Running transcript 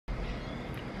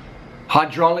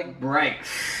Hydraulic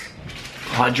brakes.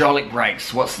 Hydraulic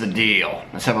brakes, what's the deal?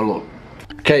 Let's have a look.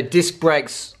 Okay, disc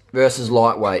brakes versus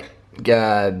lightweight.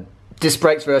 Disc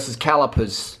brakes versus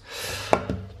calipers.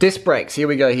 Disc brakes, here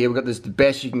we go here. We've got this, the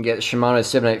best you can get, Shimano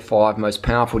 785, most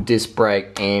powerful disc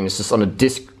brake, and it's just on a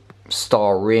disc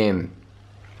style rim.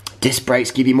 Disc brakes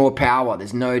give you more power,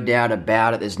 there's no doubt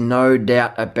about it. There's no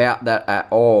doubt about that at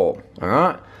all,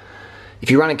 alright? If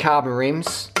you're running carbon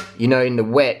rims, you know in the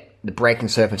wet, the braking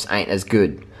surface ain't as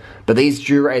good. But these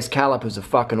Dura-Ace calipers are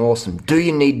fucking awesome. Do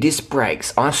you need disc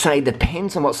brakes? I say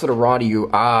depends on what sort of rider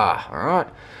you are, alright?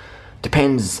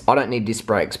 Depends. I don't need disc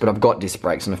brakes, but I've got disc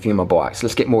brakes on a few of my bikes.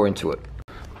 Let's get more into it.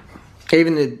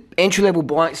 Even the entry-level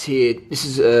bikes here, this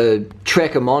is a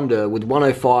Trek Amonda with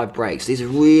 105 brakes. These are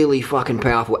really fucking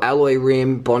powerful. Alloy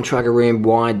rim, Bontrager rim,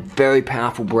 wide, very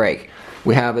powerful brake.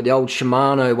 We have the old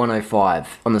Shimano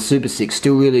 105 on the Super 6,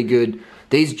 still really good.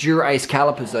 These Dura-Ace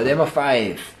calipers though, they're my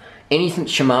fave. Anything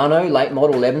Shimano, late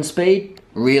model 11 speed,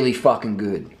 really fucking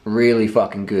good. Really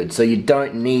fucking good. So you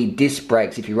don't need disc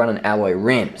brakes if you're running alloy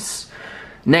rims.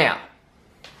 Now,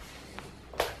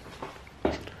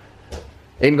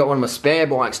 even got one of my spare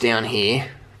bikes down here,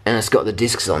 and it's got the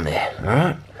discs on there,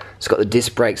 alright? It's got the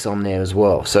disc brakes on there as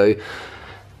well. So,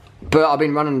 but I've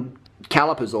been running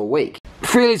calipers all week.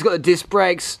 Freely's got the disc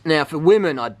brakes. Now for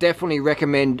women, I definitely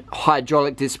recommend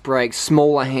hydraulic disc brakes,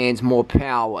 smaller hands, more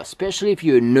power, especially if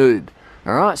you're a noob,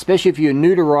 alright? Especially if you're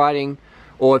new to riding,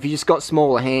 or if you just got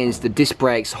smaller hands, the disc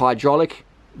brakes, hydraulic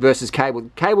versus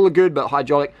cable. Cable are good, but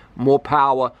hydraulic, more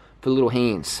power for little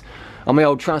hands. On my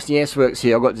old trusty S-Works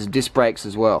here, I've got this disc brakes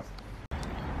as well.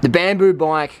 The Bamboo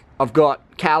bike, I've got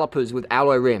calipers with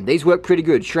alloy rim. These work pretty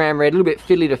good. SRAM red, a little bit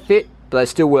fiddly to fit, but they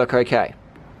still work okay.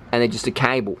 And they're just a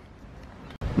cable.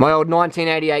 My old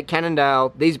 1988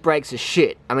 Cannondale, these brakes are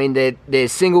shit. I mean, they're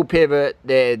single pivot,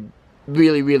 they're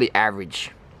really, really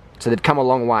average. So they've come a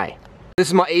long way. This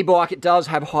is my e-bike. It does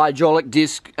have hydraulic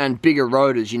disc and bigger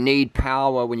rotors. You need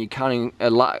power when you're carrying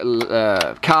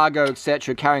cargo,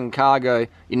 etc. Carrying cargo,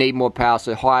 you need more power.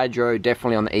 So hydro,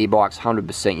 definitely on the e-bikes,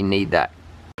 100% you need that.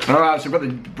 Alright, so I've got the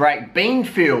brake. Bean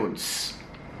fields.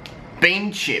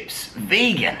 Bean chips.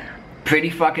 Vegan. Pretty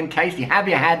fucking tasty. Have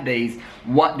you had these?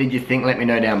 What did you think? Let me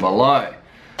know down below.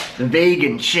 The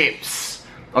vegan chips.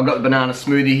 I've got the banana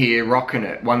smoothie here, rocking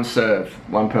it. One serve,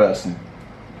 one person.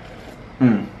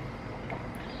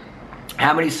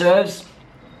 How many serves?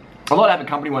 I'd like to have a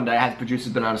company one day that has produced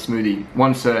a banana smoothie.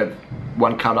 One serve,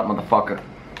 one cut up motherfucker.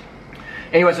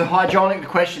 Anyway, so hydraulic, the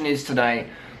question is today,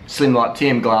 Slim Light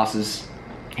TM glasses,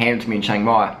 handed to me in Chiang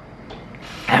Mai.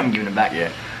 I haven't given it back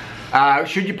yet.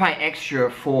 Should you pay extra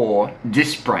for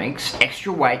disc brakes,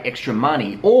 extra weight, extra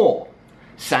money, or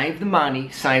save the money,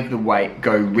 save the weight,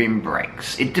 go rim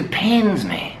brakes? It depends,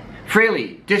 man.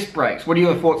 Freely, disc brakes, what are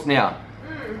your thoughts now?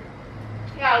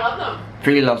 Yeah, I love them.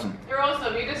 Freely loves them. They're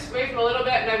awesome. You just squeeze them a little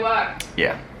bit and they work.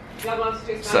 Yeah. The other one's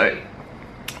too So,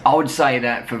 I would say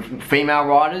that for female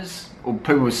riders, or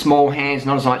people with small hands,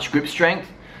 not as much grip strength,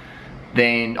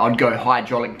 then I'd go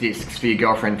hydraulic discs for your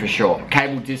girlfriend for sure.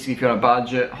 Cable disc if you're on a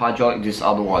budget, hydraulic discs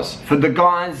otherwise. For the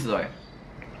guys though,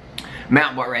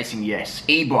 mountain bike racing, yes.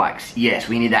 E-bikes, yes.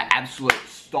 We need that absolute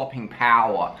stopping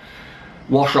power.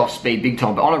 Wash off speed big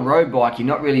time. But on a road bike, you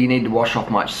not really need to wash off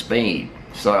much speed.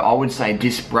 So I would say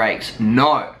disc brakes,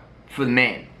 no, for the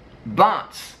men.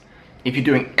 But if you're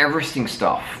doing everything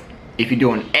stuff, if you're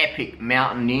doing epic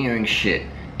mountaineering shit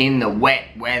in the wet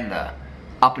weather,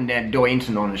 up and down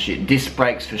Durianrider and shit, disc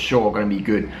brakes for sure are going to be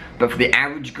good. But for the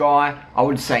average guy, I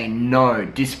would say no,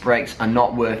 disc brakes are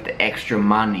not worth the extra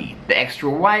money. The extra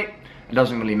weight, it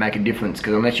doesn't really make a difference,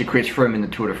 because unless you're Chris Froome in the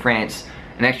Tour de France,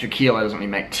 an extra kilo doesn't really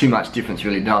make too much difference,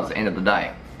 really does, at the end of the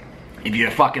day. If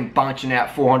you're fucking bunching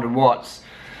out 400 watts,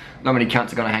 not many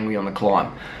cunts are going to hang me on the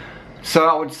climb. So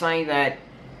I would say that,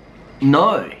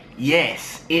 no,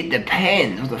 yes, it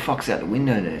depends. What the fuck's out the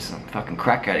window there? Some fucking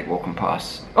crack addict walking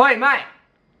past. Oi, mate!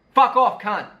 Fuck off,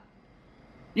 cunt!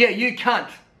 Yeah, you cunt!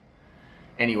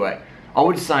 Anyway, I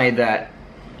would say that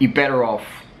you're better off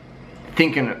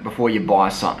thinking it before you buy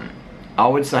something. I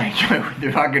would say go with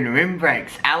the fucking rim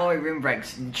brakes. Alloy rim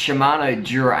brakes, Shimano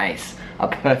Dura-Ace are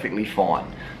perfectly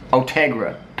fine.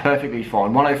 Ultegra, perfectly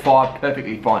fine. 105,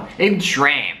 perfectly fine. Even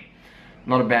SRAM,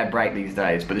 not a bad brake these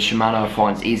days, but the Shimano I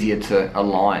find is easier to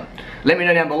align. Let me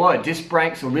know down below, disc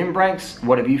brakes or rim brakes,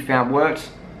 what have you found works?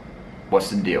 What's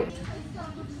the deal?